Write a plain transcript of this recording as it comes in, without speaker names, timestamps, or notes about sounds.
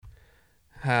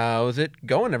How's it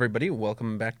going, everybody?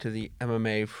 Welcome back to the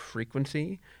MMA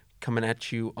Frequency, coming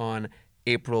at you on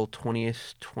April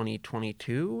 20th,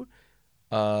 2022.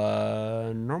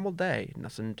 Normal day.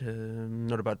 Nothing to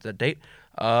note about the date.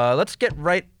 Let's get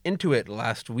right into it.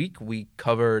 Last week, we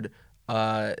covered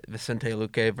Vicente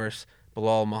Luque versus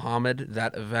Belal Muhammad.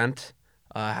 That event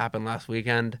happened last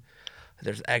weekend.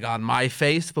 There's egg on my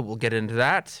face, but we'll get into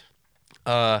that.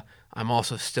 I'm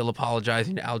also still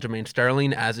apologizing to Aljamain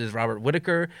Sterling, as is Robert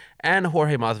Whitaker, and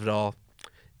Jorge Masvidal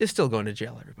is still going to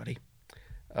jail, everybody.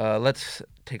 Let's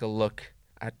take a look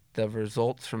at the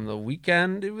results from the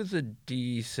weekend. It was a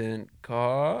decent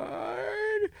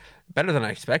card. Better than I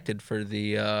expected for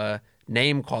the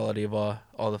name quality of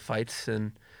all the fights.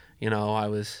 And, I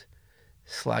was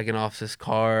slagging off this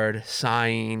card,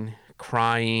 sighing,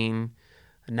 crying,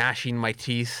 gnashing my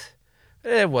teeth.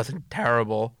 It wasn't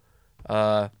terrible.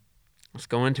 Let's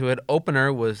go into it.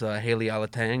 Opener was Haley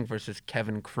Alatang versus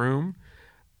Kevin Kroom.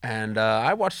 And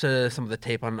I watched some of the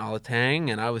tape on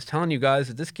Alatang, and I was telling you guys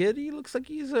that this kid, he looks like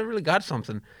he's really got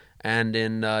something. And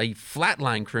he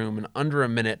flatlined Kroom in under a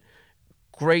minute.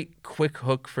 Great quick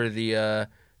hook for the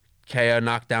KO,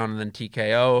 knockdown, and then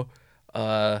TKO.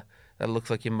 That looks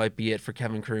like it might be it for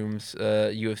Kevin Kroom's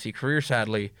UFC career,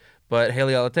 sadly. But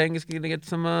Haley Alatang is going to get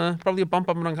some probably a bump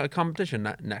up in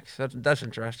competition next. That's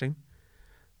interesting.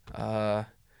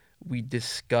 We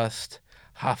discussed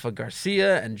Rafa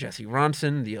Garcia and Jesse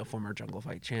Ronson, the former Jungle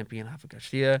Fight champion, Rafa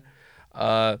Garcia.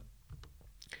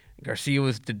 Garcia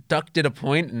was deducted a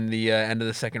point in the end of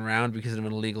the second round because of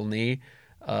an illegal knee.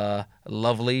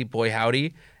 Lovely, boy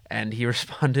howdy. And he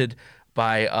responded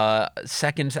by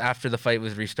seconds after the fight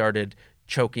was restarted,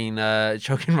 choking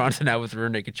Ronson out with a rear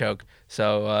naked choke.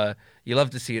 So you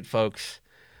love to see it, folks.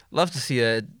 Love to see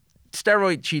it.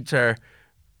 Steroid cheats are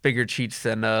bigger cheats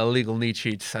than illegal knee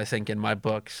cheats, I think, in my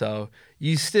book. So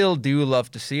you still do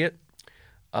love to see it.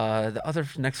 The other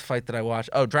next fight that I watched,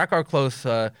 Drakkar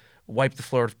Klose wiped the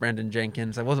floor with Brandon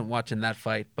Jenkins. I wasn't watching that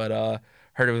fight, but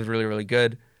heard it was really, really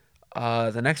good.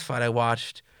 The next fight I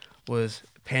watched was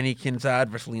Pannie Kianzad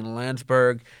versus Lena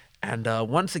Landsberg. And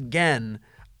once again,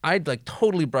 I'd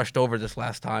totally brushed over this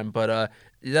last time, but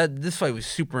this fight was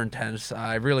super intense.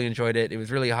 I really enjoyed it. It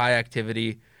was really high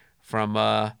activity from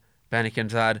Pannie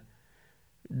Kianzad.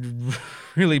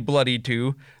 Really bloody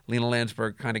too. Lena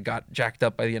Landsberg kind of got jacked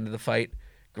up by the end of the fight.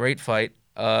 Great fight.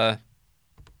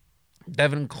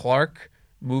 Devin Clark,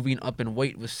 moving up in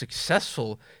weight, was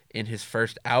successful in his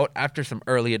first out after some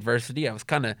early adversity. I was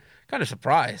kind of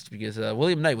surprised because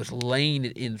William Knight was laying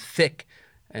it in thick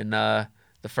in the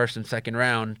first and second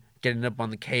round, getting up on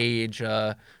the cage,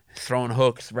 throwing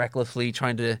hooks recklessly,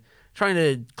 trying to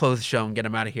close the show and get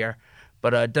him out of here.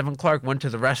 But Devin Clark went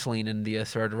to the wrestling in the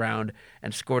third round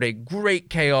and scored a great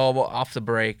KO off the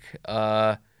break,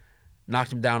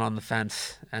 knocked him down on the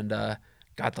fence, and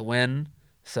got the win.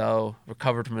 So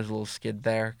recovered from his little skid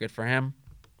there. Good for him.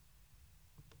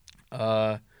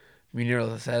 Munir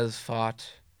Lezez fought.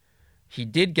 He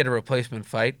did get a replacement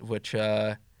fight, which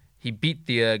he beat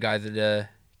the guy that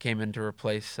came in to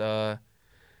replace EZS.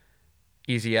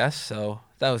 So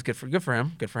that was good for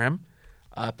him. Good for him.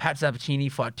 Pat Sabatini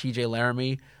fought TJ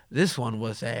Laramie. This one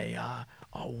was a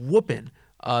whooping.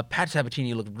 Pat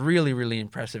Sabatini looked really, really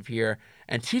impressive here.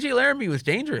 And TJ Laramie was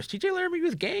dangerous. TJ Laramie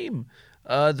was game.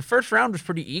 The first round was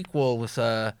pretty equal with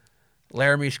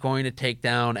Laramie scoring a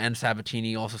takedown and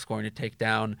Sabatini also scoring a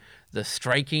takedown. The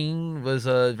striking was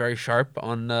very sharp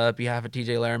on behalf of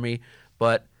TJ Laramie,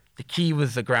 but the key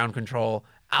was the ground control.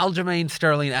 Aljamain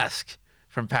Sterling-esque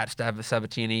from Pat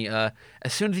Sabatini. As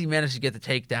soon as he managed to get the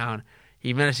takedown,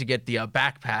 he managed to get the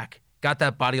backpack, got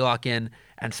that body lock in,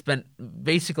 and spent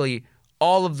basically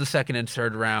all of the second and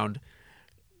third round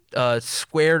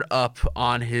squared up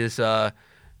on his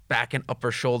back and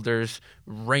upper shoulders,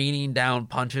 raining down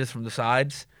punches from the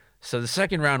sides. So the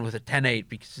second round was a 10-8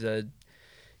 because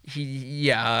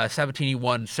Sabatini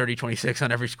won 30-26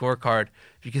 on every scorecard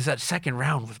because that second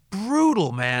round was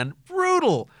brutal, man.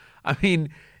 Brutal. I mean,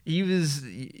 he was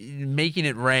making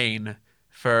it rain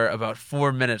for about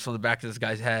 4 minutes on the back of this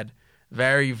guy's head.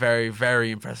 Very, very,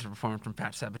 very impressive performance from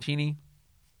Pat Sabatini.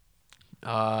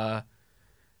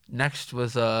 Next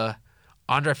was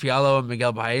Andre Fiallo and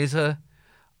Miguel Baeza.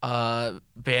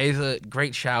 Baeza,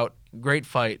 great shout, great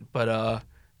fight, but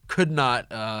could not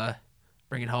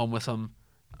bring it home with him.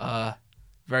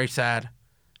 Very sad.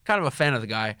 Kind of a fan of the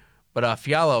guy, but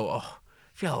Fiallo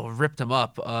ripped him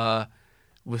up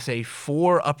with a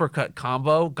 4 uppercut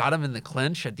combo, got him in the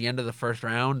clinch at the end of the first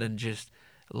round, and just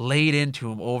laid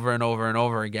into him over and over and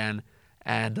over again.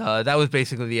 And that was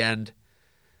basically the end.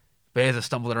 Baeza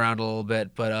stumbled around a little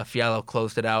bit, but Fiallo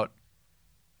closed it out.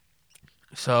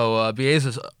 So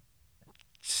Bieza's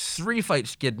 3-fight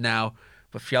skid now,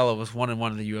 but Fiala was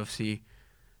 1-1 in the UFC.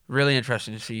 Really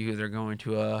interesting to see who they're going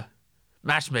to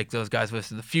match make those guys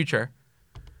with in the future.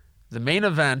 The main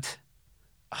event,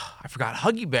 I forgot,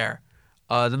 Huggy Bear.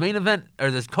 The main event,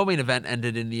 or this co-main event,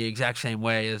 ended in the exact same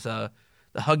way as the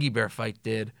Huggy Bear fight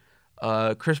did.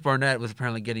 Chris Barnett was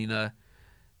apparently getting the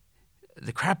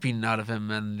crap beaten out of him,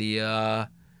 and the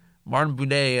Martin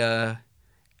Buday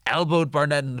elbowed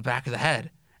Barnett in the back of the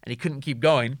head, and he couldn't keep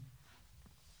going.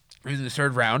 He was in the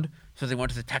third round, so they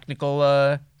went to the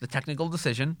technical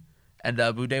decision, and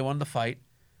Buday won the fight.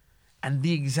 And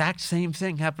the exact same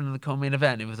thing happened in the co-main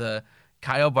event. It was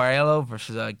Caio Barello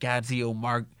versus Gadzi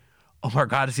Omar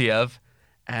Gadziev,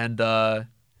 and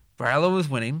Barello was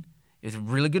winning. It was a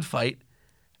really good fight,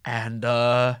 and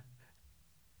at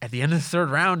the end of the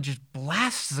third round, just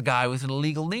blasts the guy with an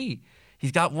illegal knee.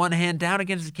 He's got one hand down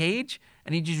against the cage,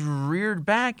 and he just reared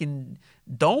back and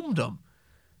domed him.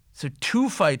 So 2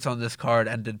 fights on this card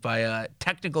ended by a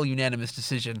technical unanimous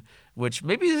decision, which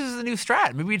maybe this is the new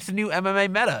strat. Maybe it's the new MMA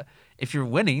meta. If you're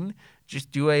winning,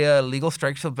 just do a legal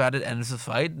strike so bad it ends the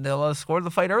fight, and they'll score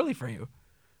the fight early for you.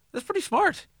 That's pretty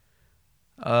smart.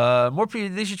 More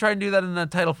people, they should try and do that in the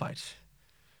title fights.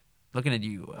 Looking at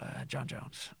you, John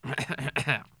Jones.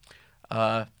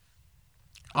 On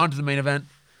to the main event.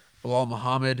 Belal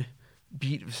Muhammad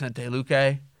beat Vicente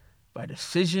Luque by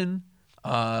decision.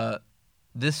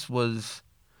 This was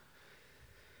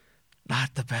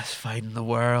not the best fight in the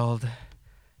world.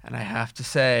 And I have to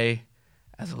say,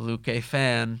 as a Luque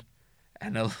fan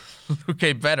and a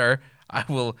Luque bettor, I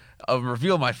will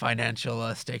reveal my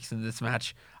financial stakes in this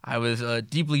match. I was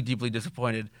deeply, deeply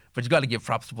disappointed, but you got to give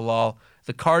props to Belal.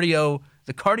 The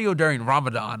cardio during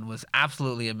Ramadan was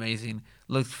absolutely amazing.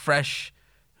 Looked fresh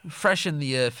in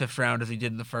the 5th round as he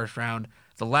did in the 1st round.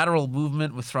 The lateral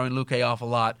movement was throwing Luque off a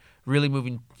lot, really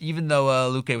moving. Even though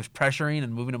Luque was pressuring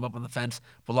and moving him up on the fence,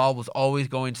 Belal was always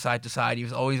going side to side. He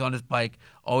was always on his bike,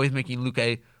 always making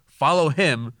Luque follow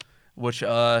him, which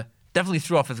definitely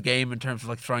threw off his game in terms of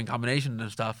like throwing combinations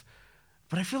and stuff.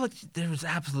 But I feel like there was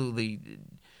absolutely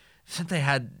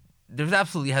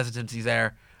hesitancy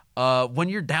there. When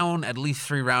you're down at least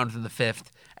 3 rounds in the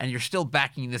 5th and you're still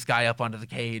backing this guy up onto the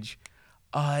cage,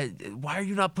 why are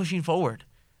you not pushing forward?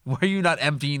 Why are you not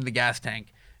emptying the gas tank?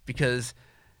 Because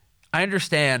I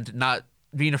understand not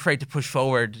being afraid to push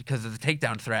forward because of the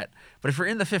takedown threat, but if you're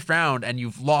in the 5th round and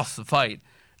you've lost the fight,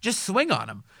 just swing on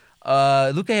him.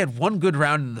 Luque had 1 good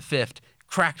round in the 5th,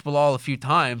 cracked Belal a few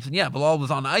times, and yeah, Belal was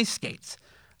on ice skates.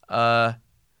 But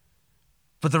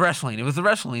it was the wrestling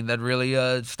that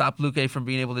really stopped Luque from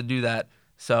being able to do that.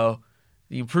 So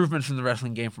the improvements in the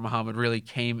wrestling game for Muhammad really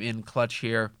came in clutch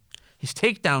here. His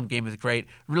takedown game is great,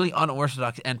 really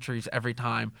unorthodox entries every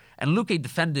time. And Luque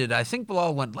defended, I think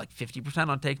Belal went like 50%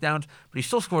 on takedowns, but he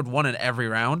still scored 1 in every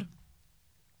round.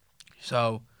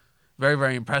 So very,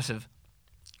 very impressive.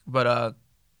 But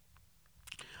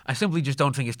I simply just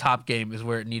don't think his top game is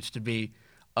where it needs to be.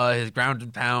 His ground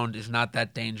and pound is not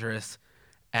that dangerous.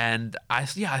 And I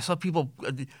saw people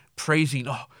praising,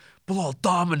 Belal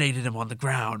dominated him on the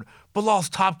ground. Belal's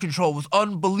top control was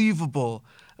unbelievable.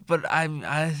 But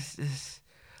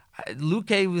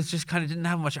Luque was just kind of didn't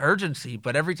have much urgency.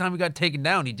 But every time he got taken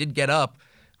down, he did get up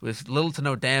with little to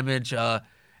no damage.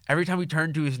 Every time he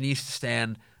turned to his knees to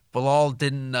stand, Belal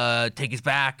didn't take his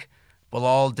back.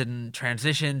 Belal didn't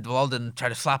transition. Belal didn't try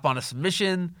to slap on a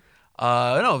submission.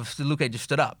 Luque just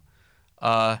stood up.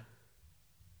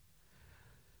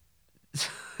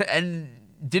 And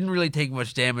didn't really take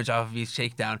much damage off of his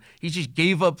takedown. He just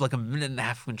gave up like a minute and a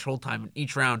half of control time in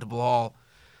each round to Belal.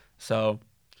 So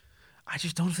I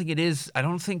just don't think it is. I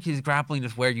don't think his grappling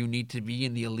is where you need to be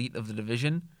in the elite of the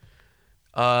division.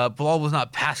 Belal was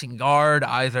not passing guard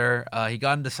either. He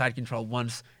got into side control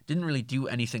once, didn't really do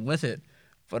anything with it.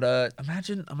 But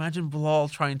imagine Belal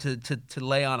trying to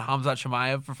lay on Khamzat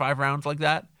Chimaev for 5 rounds like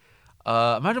that.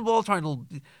 Imagine Belal trying to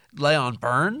lay on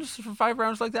Burns for 5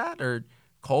 rounds like that, or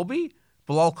Colby.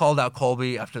 Belal called out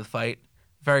Colby after the fight.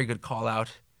 Very good call out.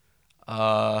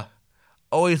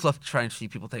 Always love to try and see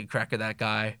people take a crack at that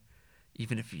guy,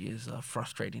 even if he is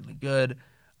frustratingly good.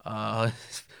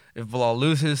 If Belal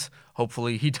loses,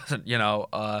 hopefully he doesn't,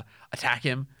 attack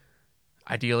him.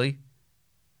 Ideally.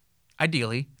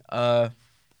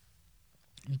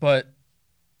 But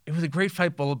it was a great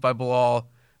fight by Belal,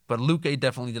 but Luque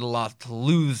definitely did a lot to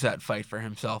lose that fight for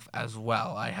himself as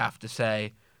well, I have to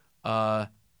say. Man,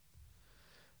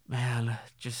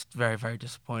 just very, very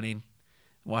disappointing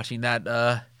watching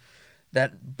that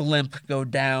blimp go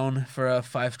down for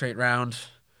 5 straight rounds.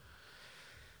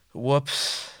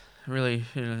 Whoops. Really,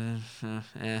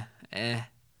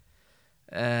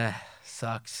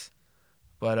 Sucks.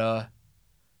 But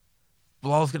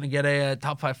Bilal's going to get a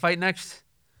top 5 fight next.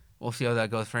 We'll see how that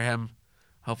goes for him.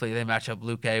 Hopefully they match up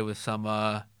Luque with some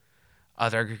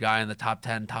other guy in the top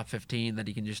 10, top 15 that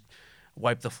he can just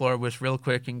wipe the floor with real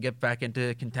quick and get back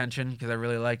into contention, because I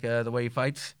really like the way he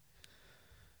fights.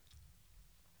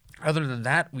 Other than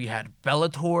that, we had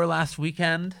Bellator last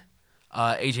weekend.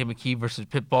 AJ McKee versus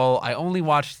Pitbull. I only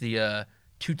watched the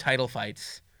 2 title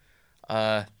fights.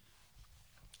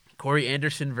 Corey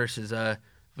Anderson versus Vadim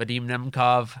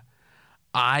Nemkov.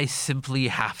 I simply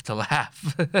have to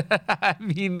laugh. I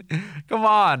mean, come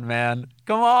on, man.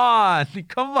 Come on.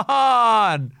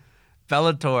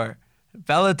 Bellator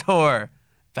gonna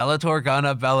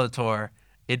Bellator.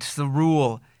 It's the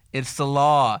rule. It's the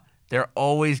law. They're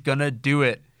always gonna do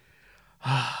it.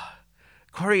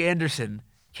 Corey Anderson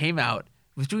came out,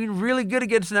 was doing really good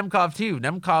against Nemkov too.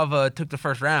 Nemkov took the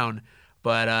first round,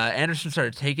 but Anderson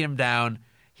started taking him down.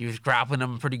 He was grappling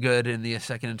him pretty good in the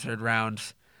second and third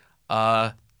rounds.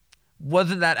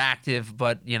 Wasn't that active,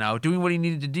 but, doing what he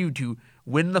needed to do to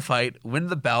win the fight, win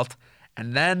the belt,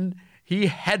 and then he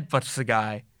headbutts the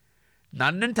guy.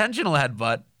 Not an intentional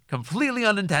headbutt, completely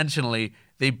unintentionally.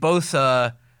 They both,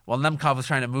 while Nemkov was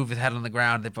trying to move his head on the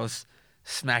ground, they both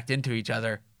smacked into each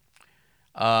other.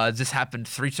 This happened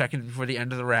 3 seconds before the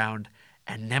end of the round,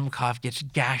 and Nemkov gets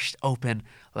gashed open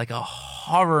like a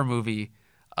horror movie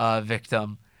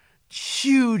victim.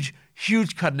 Huge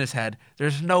cut in his head.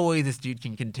 There's no way this dude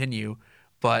can continue,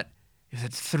 but if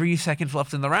it's 3 seconds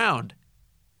left in the round,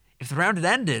 if the round had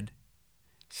ended,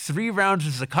 3 rounds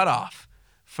is the cutoff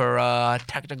for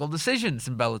technical decisions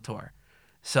in Bellator.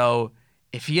 So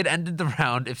if he had ended the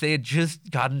round, if they had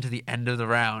just gotten to the end of the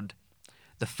round,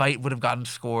 the fight would have gotten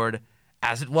scored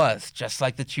as it was, just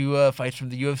like the 2 fights from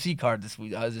the UFC card this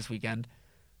weekend.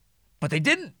 But they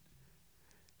didn't.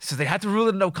 So they had to rule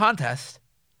it a no contest,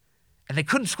 and they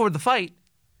couldn't score the fight.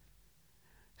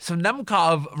 So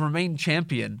Nemkov remained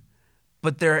champion,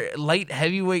 but their light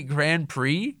heavyweight Grand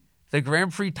Prix, the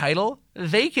Grand Prix title,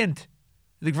 vacant.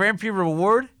 The Grand Prix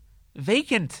reward,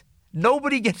 vacant.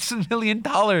 Nobody gets $1 million,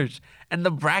 and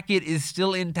the bracket is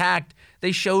still intact.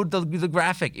 They showed the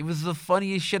graphic. It was the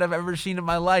funniest shit I've ever seen in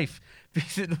my life,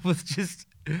 because it was just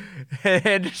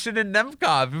Anderson and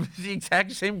Nemkov. It was the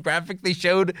exact same graphic they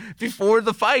showed before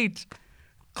the fight.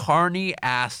 Carny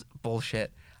ass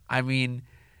bullshit. I mean,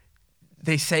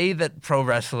 they say that pro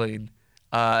wrestling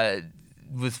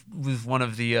was one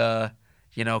of the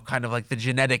kind of like the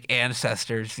genetic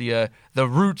ancestors, the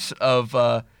roots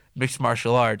of mixed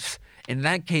martial arts. In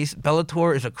that case,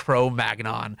 Bellator is a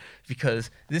Cro-Magnon, because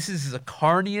this is the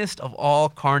carniest of all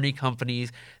carny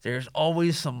companies. There's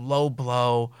always some low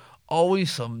blow,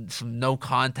 always some no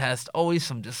contest, always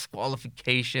some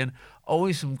disqualification,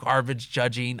 always some garbage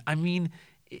judging. I mean,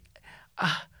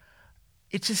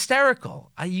 it's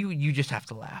hysterical. You just have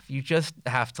to laugh. You just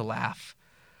have to laugh.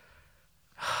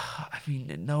 I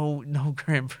mean, no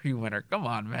Grand Prix winner. Come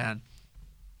on, man.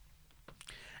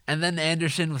 And then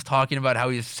Anderson was talking about how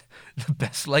he's the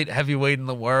best light heavyweight in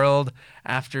the world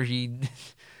after he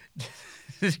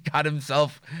got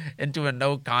himself into a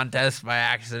no contest by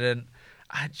accident.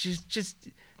 Just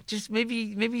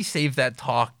maybe save that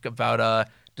talk about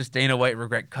does Dana White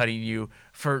regret cutting you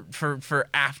for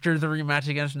after the rematch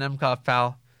against Nemkov,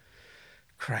 pal.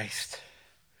 Christ.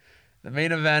 The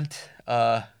main event,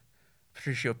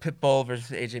 Patricio Pitbull versus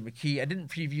AJ McKee. I didn't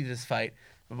preview this fight,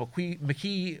 but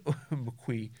McKee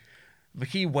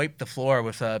wiped the floor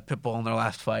with Pitbull in their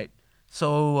last fight.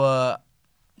 So I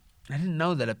didn't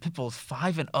know that Pitbull's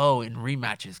 5-0 in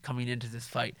rematches coming into this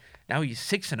fight. Now he's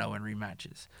 6-0 in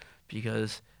rematches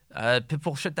because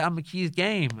Pitbull shut down McKee's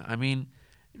game. I mean,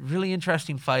 really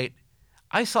interesting fight.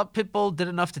 I thought Pitbull did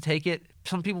enough to take it.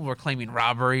 Some people were claiming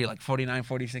robbery, like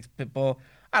 49-46 Pitbull.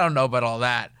 I don't know about all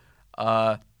that.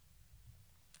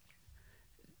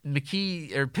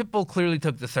 Pitbull clearly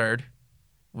took the third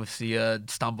with the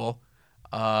stumble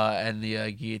and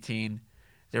the guillotine.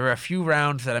 There were a few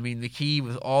rounds that, McKee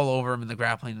was all over him in the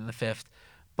grappling in the fifth.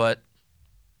 But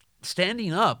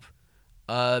standing up,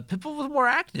 Pitbull was more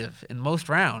active in most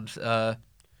rounds.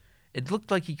 It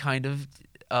looked like he kind of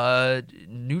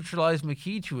neutralized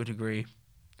McKee to a degree.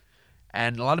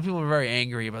 And a lot of people were very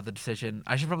angry about the decision.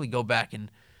 I should probably go back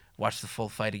and watch the full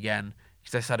fight again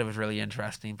because I thought it was really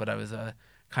interesting, but I was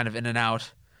kind of in and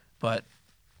out. But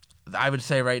I would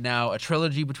say right now, a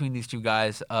trilogy between these two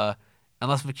guys,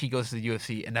 unless McKee goes to the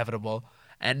UFC, inevitable.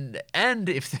 And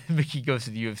if McKee goes to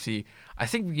the UFC, I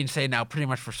think we can say now pretty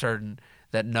much for certain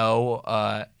that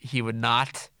no, he would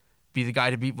not be the guy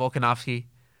to beat Volkanovski.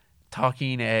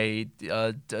 Talking a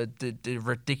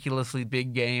ridiculously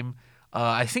big game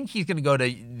I think he's going to go to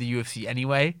the UFC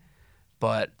anyway,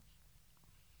 but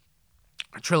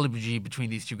a trilogy between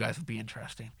these two guys would be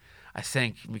interesting. I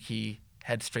think McKee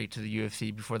heads straight to the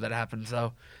UFC before that happens,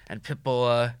 though, and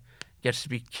Pitbull gets to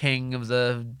be king of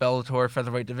the Bellator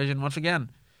featherweight division once again.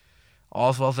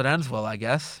 All's well that ends well, I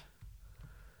guess.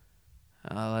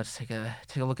 Let's take a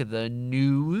look at the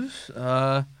news.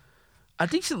 A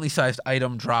decently sized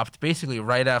item dropped basically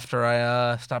right after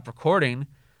I stopped recording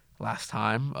last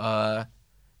time.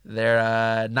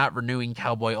 They're not renewing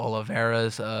Cowboy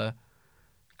Oliveira's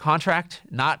contract.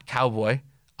 Not Cowboy.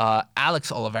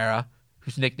 Alex Oliveira,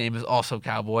 whose nickname is also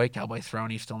Cowboy. Cowboy Throne,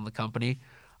 he's still in the company.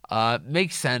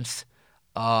 Makes sense.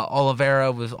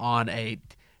 Oliveira was on a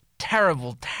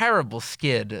terrible, terrible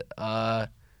skid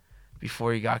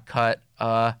before he got cut.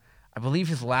 I believe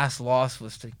his last loss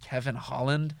was to Kevin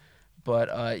Holland,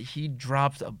 but he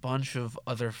dropped a bunch of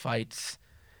other fights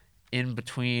in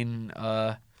between.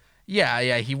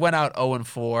 He went out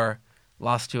 0-4,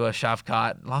 lost to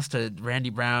Shavkat, lost to Randy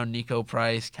Brown, Nico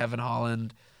Price, Kevin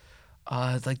Holland.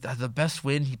 It's like the best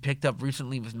win he picked up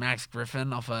recently was Max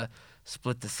Griffin off a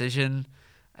split decision,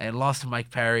 and lost to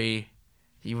Mike Perry.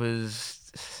 He was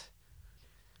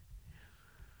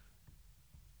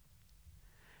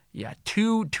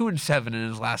 2-7 in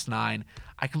his last 9.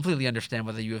 I completely understand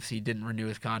why the UFC didn't renew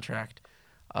his contract.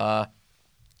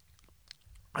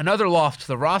 Another loss to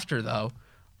the roster, though.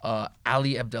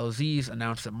 Ali Abdelaziz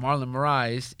announced that Marlon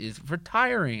Moraes is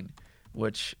retiring,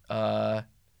 which kind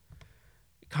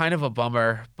of a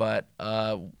bummer, but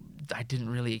I didn't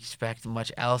really expect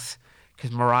much else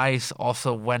because Moraes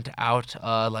also went out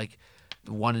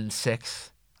 1-6.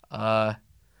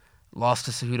 Lost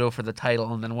to Cejudo for the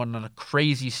title and then went on a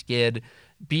crazy skid,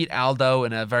 beat Aldo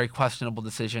in a very questionable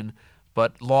decision,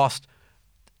 but lost.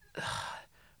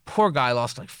 Poor guy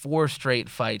lost 4 straight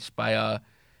fights by a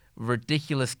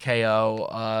ridiculous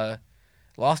KO.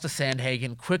 Lost to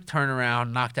Sandhagen, quick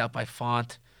turnaround, knocked out by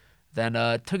Font. Then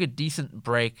took a decent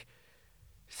break,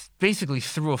 basically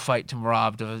threw a fight to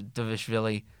Merab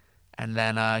Dvalishvili, and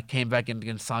then came back in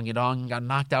against Song Yadong and got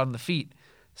knocked out on the feet.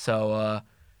 So,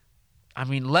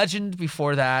 legend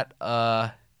before that,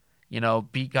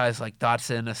 beat guys like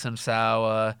Dotson,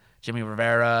 Assunção, Jimmy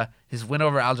Rivera. His win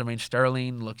over Aljamain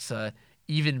Sterling looks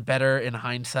even better in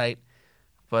hindsight.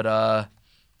 But,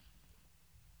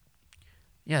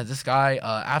 this guy,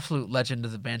 absolute legend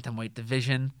of the bantamweight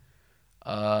division.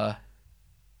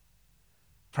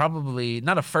 Probably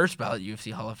not a first ballot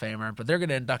UFC Hall of Famer, but they're going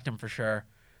to induct him for sure.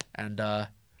 And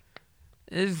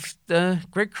is a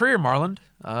great career, Marlon.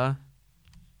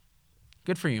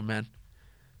 Good for you, man.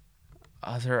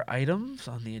 Other items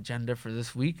on the agenda for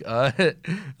this week.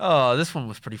 This one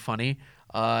was pretty funny.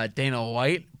 Dana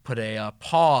White put a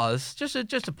pause, just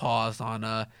a pause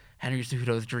on Henry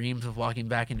Cejudo's dreams of walking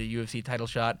back into UFC title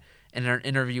shot. In an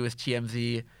interview with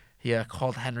TMZ, he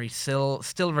called Henry still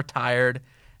retired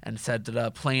and said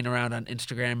that playing around on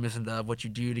Instagram isn't what you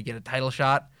do to get a title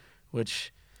shot,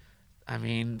 which,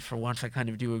 for once I kind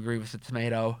of do agree with the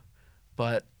tomato.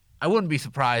 But I wouldn't be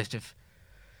surprised if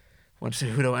when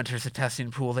Cejudo enters the testing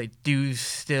pool, they do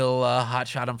still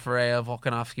hotshot him for a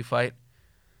Volkanovski fight.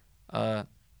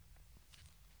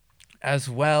 As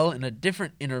well, in a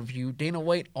different interview, Dana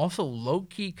White also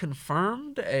low-key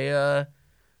confirmed a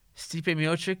Stipe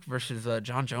Miocic versus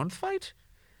John Jones fight.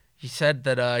 He said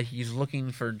that he's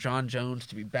looking for John Jones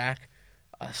to be back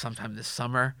sometime this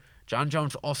summer. John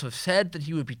Jones also said that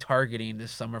he would be targeting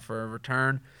this summer for a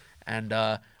return. And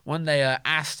when they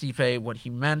asked Stipe what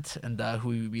he meant and who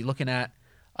he would be looking at,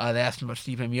 they asked him about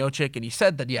Stipe Miocic, and he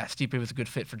said that, Stipe was a good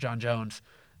fit for John Jones.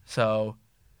 So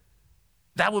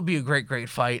that would be a great, great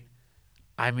fight.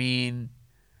 Man,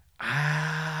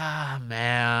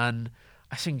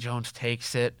 I think Jones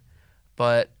takes it.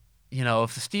 But,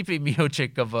 if the Stipe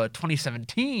Miocic of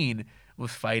 2017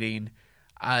 was fighting,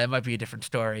 it might be a different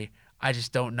story. I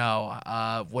just don't know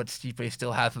what Stipe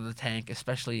still has in the tank,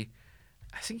 especially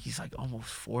I think he's almost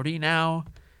 40 now,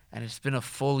 and it's been a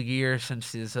full year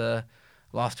since his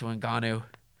loss to Ngannou.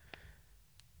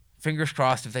 Fingers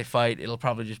crossed if they fight, it'll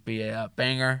probably just be a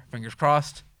banger. Fingers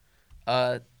crossed.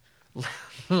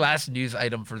 Last news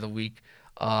item for the week.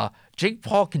 Jake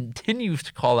Paul continues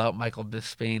to call out Michael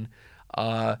Bisping.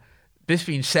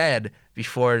 Bisping said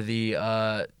before the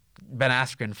Ben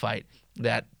Askren fight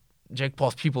that Jake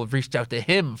Paul's people reached out to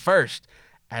him first,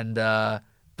 and but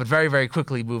very, very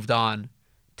quickly moved on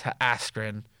to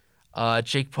Askren.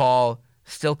 Jake Paul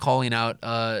still calling out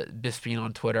Bisping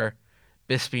on Twitter.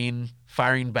 Bisping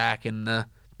firing back in the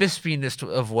Bispingest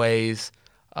of ways,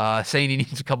 saying he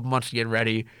needs a couple months to get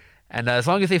ready. And as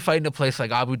long as they fight in a place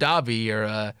like Abu Dhabi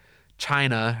or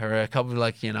China or a couple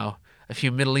a a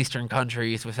few Middle Eastern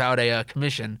countries without a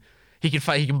commission, he can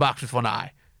fight. He can box with one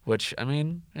eye, which I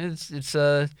mean, it's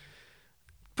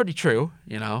pretty true.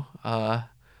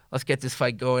 Let's get this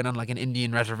fight going on like an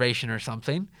Indian reservation or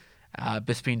something.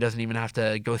 Bisping doesn't even have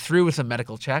to go through with a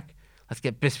medical check. Let's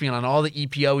get Bisping on all the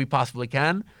EPO we possibly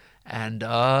can, and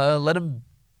let him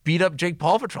beat up Jake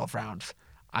Paul for 12 rounds.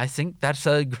 I think that's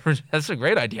a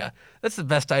great idea. That's the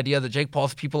best idea that Jake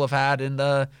Paul's people have had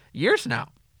in years now.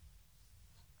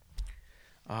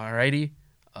 Alrighty,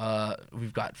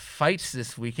 we've got fights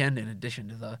this weekend in addition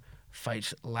to the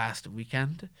fights last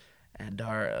weekend, and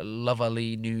our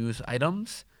lovely news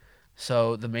items.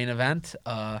 So the main event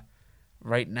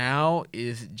right now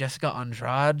is Jessica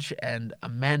Andrade and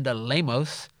Amanda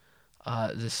Lemos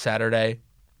this Saturday.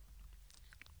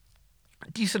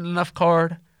 Decent enough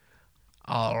card.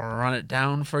 I'll run it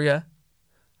down for you.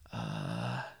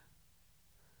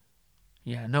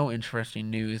 No interesting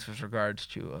news with regards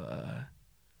to...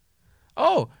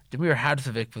 Damir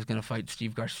Hadzovic was going to fight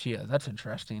Steve Garcia. That's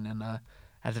interesting. And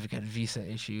Hadzovic had visa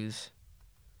issues.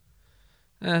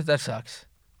 That sucks.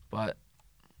 But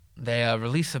they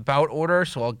released a bout order,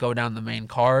 so I'll go down the main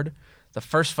card. The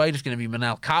first fight is going to be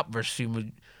Manel Kape versus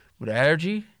Sue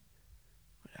Mudaerji.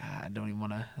 I don't even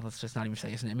want to... Let's just not even say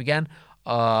his name again.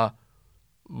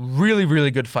 Really,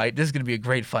 really good fight. This is going to be a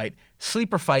great fight.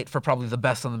 Sleeper fight for probably the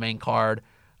best on the main card.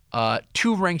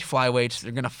 Two ranked flyweights.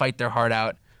 They're going to fight their heart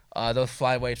out. Those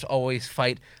flyweights always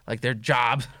fight like their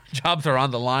jobs are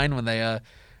on the line when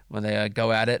they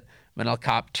go at it. Manel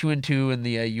Kape 2-2 in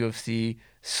the UFC.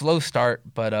 Slow start,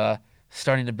 but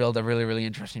starting to build a really, really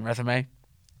interesting resume.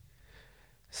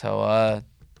 So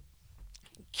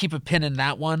keep a pin in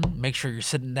that one. Make sure you're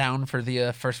sitting down for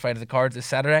the first fight of the cards this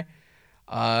Saturday.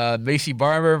 Macy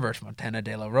Barber versus Montana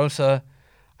De La Rosa.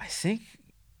 I think,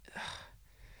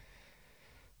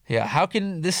 how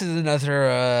can this is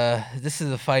another? This is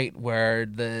a fight where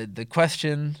the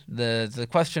question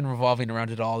revolving around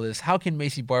it all is how can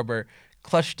Macy Barber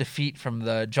clutch defeat from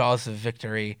the jaws of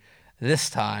victory this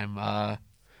time?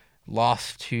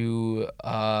 Lost to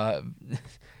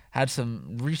had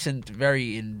some recent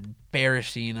very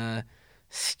embarrassing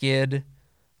skid.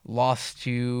 Lost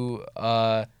to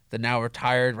the now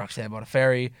retired Roxanne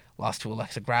Modafferi, lost to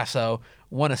Alexa Grasso,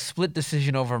 won a split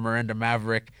decision over Miranda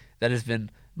Maverick that has been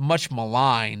much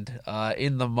maligned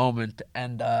in the moment,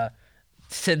 and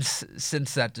since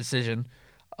that decision,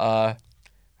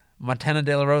 Montana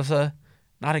De La Rosa,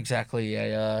 not exactly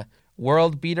a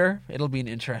world beater. It'll be an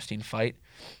interesting fight.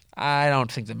 I don't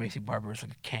think that Macy Barber is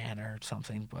like a can or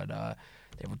something, but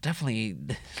they were definitely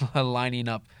lining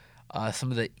up some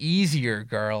of the easier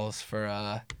girls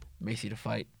for Macy to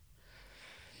fight.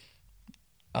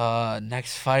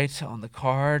 Next fight on the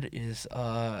card is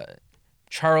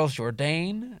Charles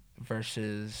Jourdain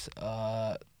versus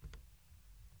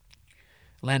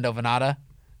Lando Venata.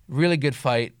 Really good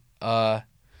fight. I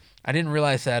didn't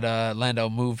realize that Lando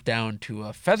moved down to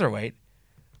a featherweight.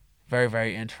 Very,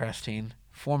 very interesting.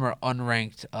 Former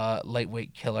unranked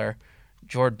lightweight killer.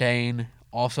 Jourdain,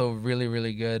 also really,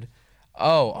 really good.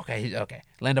 Oh, okay.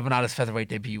 Lando Venata's featherweight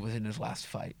debut was in his last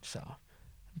fight, so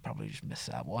probably just missed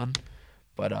that one.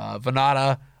 But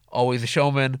Venata, always a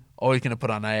showman, always going to put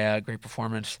on a great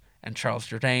performance. And Charles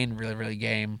Jourdain, really, really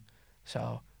game.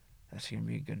 So that's going to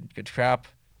be a good scrap.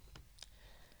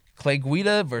 Clay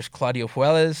Guida versus Claudio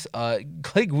Puelles.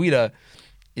 Clay Guida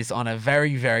is on a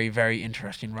very, very, very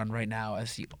interesting run right now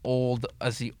as the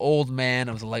old man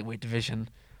of the lightweight division.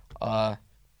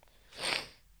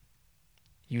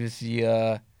 He was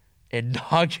the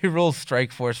inaugural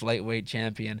Strikeforce lightweight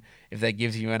champion, if that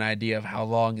gives you an idea of how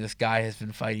long this guy has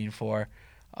been fighting for.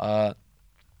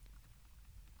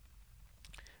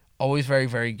 Always very,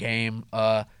 very game.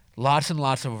 Lots and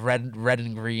lots of red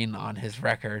and green on his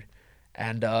record.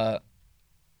 And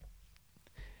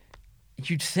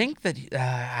you'd think that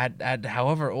at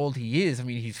however old he is, I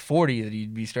mean, he's 40, that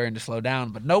he'd be starting to slow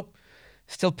down. But nope,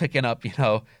 still picking up,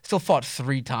 still fought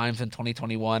 3 times in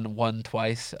 2021, won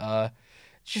twice.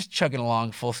 Just chugging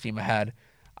along full steam ahead.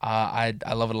 I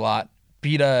love it a lot.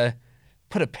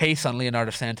 Put a pace on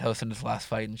Leonardo Santos in his last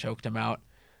fight and choked him out.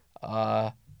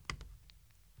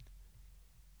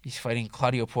 He's fighting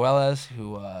Claudio Puelles,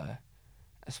 who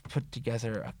has put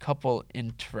together a couple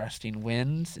interesting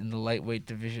wins in the lightweight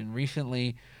division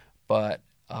recently, but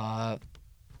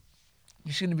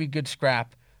he's going to be a good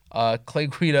scrap. Clay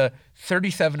Guida,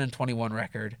 37-21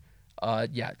 record.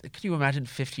 Could you imagine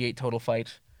 58 total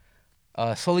fights?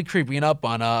 Slowly creeping up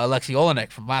on Alexei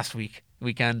Olenek from last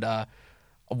weekend,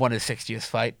 won his 60th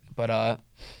fight. But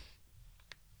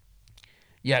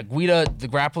Guida, the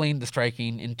grappling, the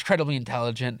striking, incredibly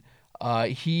intelligent.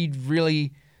 He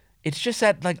really it's just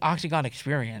that like octagon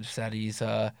experience that he's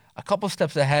a couple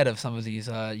steps ahead of some of these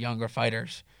younger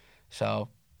fighters. So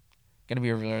gonna be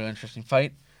a really, really interesting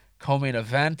fight. Co-main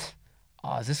event.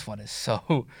 Oh, this one is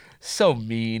so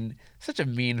mean. Such a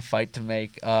mean fight to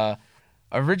make.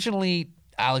 Originally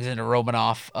Alexander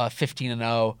Romanov,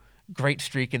 15-0, great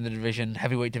streak in the division,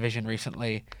 heavyweight division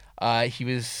recently. He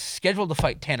was scheduled to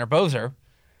fight Tanner Boser,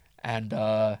 and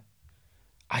I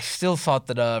still thought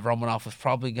that Romanov was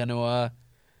probably going to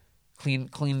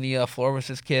clean the floor with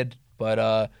this kid,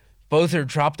 but Boser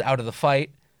dropped out of the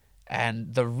fight,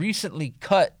 and the recently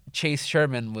cut Chase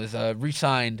Sherman was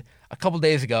re-signed a couple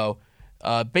days ago.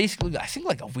 Basically, I think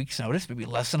like a week's notice, maybe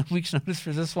less than a week's notice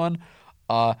for this one.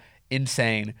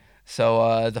 Insane.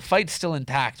 So the fight's still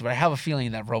intact, but I have a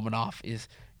feeling that Romanov is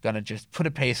going to just put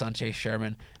a pace on Chase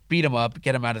Sherman, beat him up,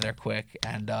 get him out of there quick,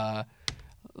 and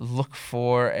look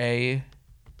for a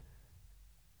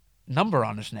number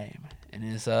on his name in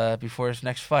his before his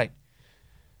next fight.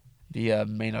 The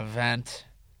main event.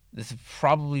 This is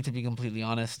probably, to be completely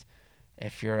honest,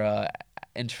 if you're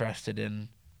interested in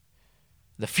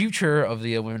the future of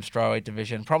the women's strawweight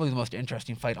division, probably the most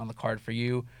interesting fight on the card for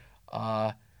you.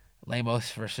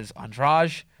 Lemos versus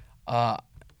Andrade.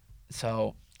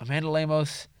 So Amanda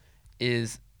Lemos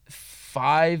is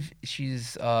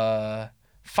she's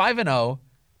 5-0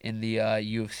 in the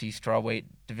UFC strawweight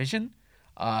division.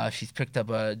 She's picked up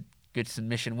a good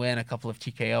submission win, a couple of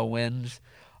TKO wins.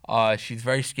 She's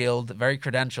very skilled, very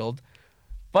credentialed,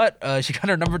 but she got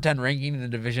her number 10 ranking in the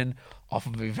division off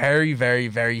of a very, very,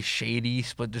 very shady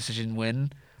split decision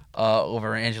win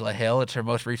over Angela Hill. It's her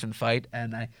most recent fight,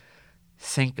 and I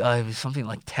think it was something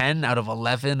like 10 out of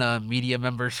 11 media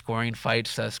members scoring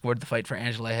fights scored the fight for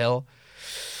Angela Hill.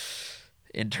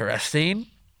 Interesting.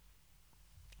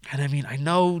 And I mean, I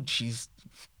know she's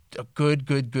a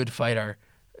good fighter,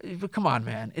 but come on,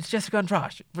 man. It's Jessica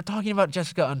Andrade. We're talking about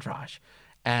Jessica Andrade.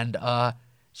 And,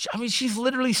 she's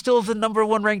literally still the number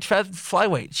 1 ranked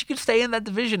flyweight. She could stay in that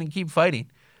division and keep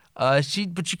fighting. But she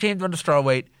came down to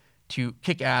strawweight to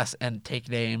kick ass and take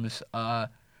names.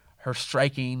 Her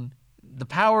striking, the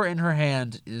power in her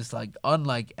hand is like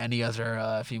unlike any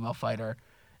other female fighter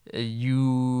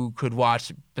you could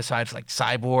watch besides like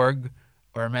Cyborg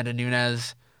or Amanda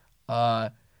Nunes.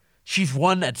 She's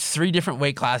won at 3 different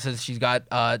weight classes. She's got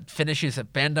finishes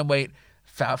at bantamweight,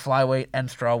 flyweight, and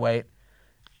strawweight.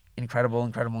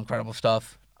 Incredible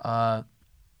stuff. Can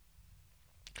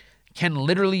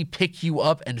literally pick you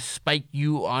up and spike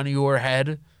you on your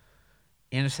head.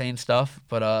 Insane stuff.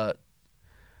 But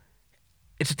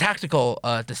it's a tactical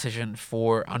decision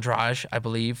for Andrade, I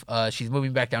believe. She's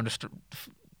moving back down to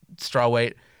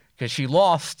strawweight because she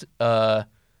lost, got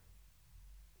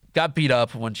beat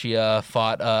up when she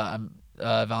fought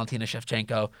Valentina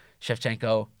Shevchenko.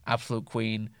 Shevchenko, absolute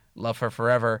queen, love her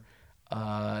forever.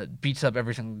 Beats up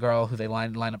every single girl who they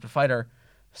line up to fight her.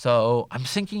 So I'm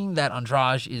thinking that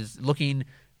Andrade is looking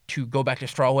to go back to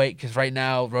strawweight because right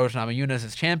now Rose Namajunas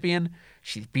is champion.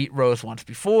 She's beat Rose once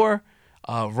before.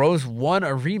 Rose won a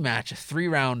rematch, a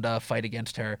 3-round fight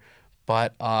against her,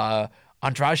 but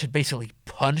Andrade had basically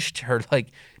punched her like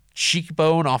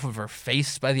cheekbone off of her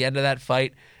face by the end of that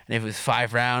fight. And if it was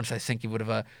 5 rounds, I think it would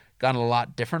have gone a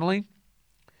lot differently.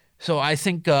 So I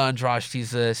think Andrade, she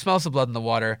smells the blood in the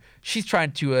water. She's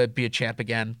trying to be a champ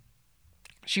again.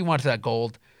 She wants that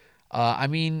gold. I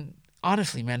mean,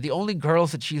 honestly, man, the only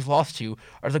girls that she's lost to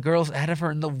are the girls ahead of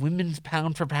her in the women's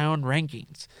pound-for-pound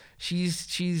rankings.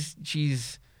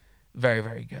 She's very,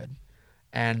 very good.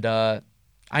 And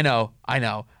I know.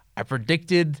 I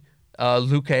predicted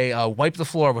Luque wiped the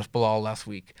floor with Belal last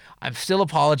week. I'm still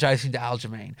apologizing to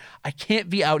Aljamain. I can't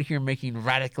be out here making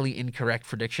radically incorrect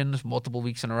predictions multiple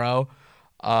weeks in a row.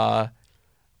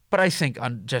 But I think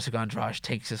Jessica Andrade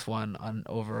takes this one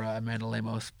over Amanda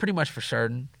Lemos pretty much for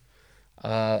certain.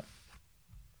 Other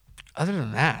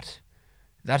than that,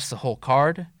 that's the whole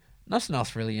card. Nothing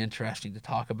else really interesting to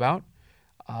talk about.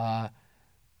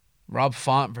 Rob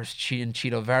Font versus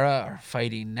Cheeto Vera are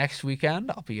fighting next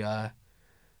weekend. I'll be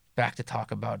back to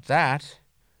talk about that.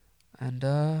 And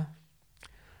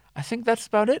I think that's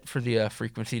about it for the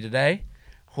frequency today.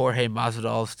 Jorge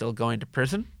Masvidal is still going to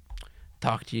prison.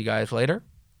 Talk to you guys later.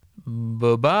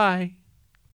 Bye-bye.